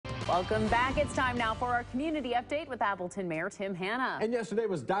Welcome back. It's time now for our community update with Appleton Mayor Hanna. And yesterday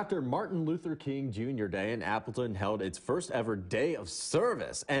was Dr. Martin Luther King Jr. Day, and Appleton held its first ever day of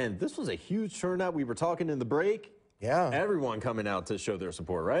service. And this was a huge turnout. We were talking in the break. Yeah. Everyone coming out to show their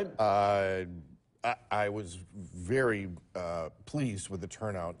support, right? I was very pleased with the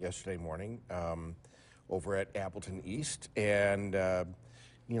turnout yesterday morning over at Appleton East. And, a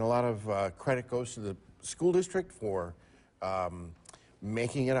lot of credit goes to the school district for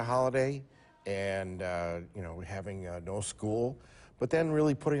making it a holiday and, having no school, but then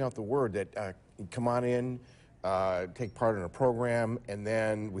really putting out the word that come on in, take part in a program, and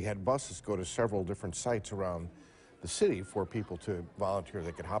then we had buses go to several different sites around the city for people to volunteer.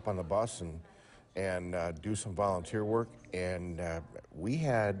 They could hop on the bus and do some volunteer work, and we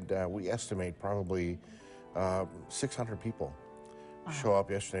estimate probably 600 people show up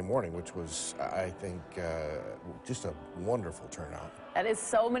yesterday morning, which was, I think, just a wonderful turnout. That is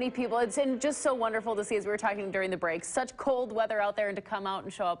so many people. It's just so wonderful to see, as we were talking during the break, such cold weather out there, and to come out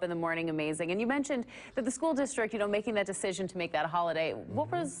and show up in the morning, amazing. And you mentioned that the school district, making that decision to make that a holiday.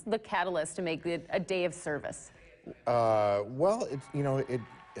 What was the catalyst to make it a day of service? Well,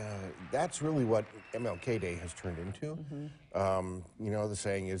 that's really what MLK Day has turned into. The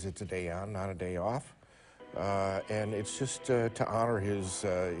saying is it's a day on, not a day off. And it's just to honor his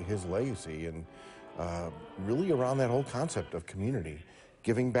legacy and really around that whole concept of community,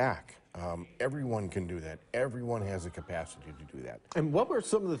 giving back. Everyone can do that. Everyone has the capacity to do that. And what were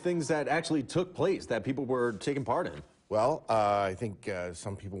some of the things that actually took place that people were taking part in? Well, I think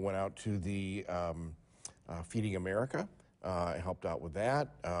some people went out to the Feeding America, helped out with that.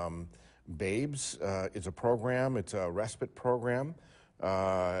 Babes is a program. It's a respite program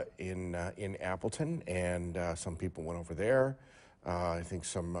in Appleton, and some people went over there. I think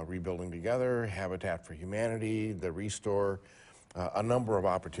some Rebuilding Together, Habitat for Humanity, the Restore, a number of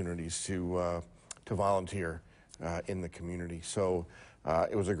opportunities to volunteer in the community. So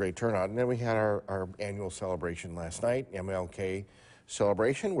it was a great turnout. And then we had our annual celebration last night, MLK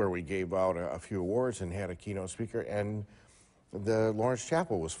celebration, where we gave out a few awards and had a keynote speaker, and the Lawrence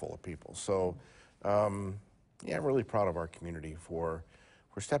Chapel was full of people. So I'm really proud of our community for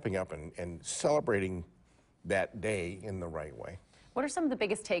stepping up and celebrating that day in the right way. What are some of the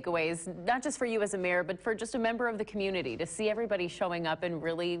biggest takeaways, not just for you as a mayor, but for just a member of the community, to see everybody showing up and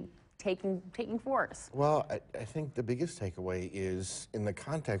really taking force? Well, I think the biggest takeaway is in the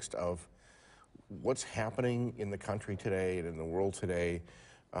context of what's happening in the country today and in the world today,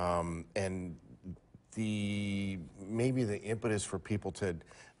 and maybe the impetus for people to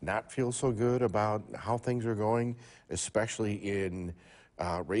not feel so good about how things are going, especially in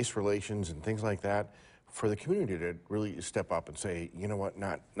race relations and things like that, for the community to really step up and say, you know what,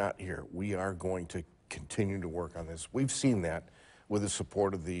 not here. We are going to continue to work on this. We've seen that with the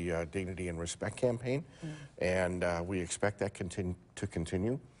support of the Dignity and Respect campaign, and we expect that to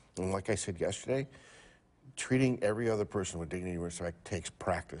continue. And like I said yesterday, treating every other person with dignity and respect takes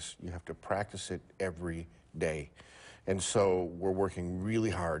practice. You have to practice it every day. And so we're working really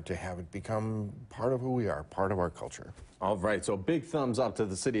hard to have it become part of who we are, part of our culture. All right, so big thumbs up to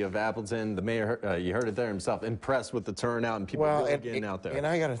the city of Appleton. The mayor, you heard it there himself, impressed with the turnout and people really getting out there. And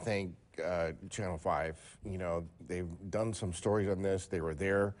I got to thank Channel 5. They've done some stories on this. They were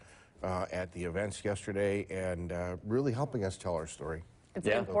there at the events yesterday and really helping us tell our story. It's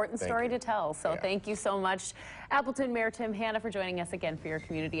an important story to tell, so thank you so much, Appleton Mayor Hanna, for joining us again for your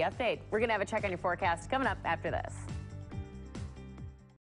community update. We're going to have a check on your forecast coming up after this.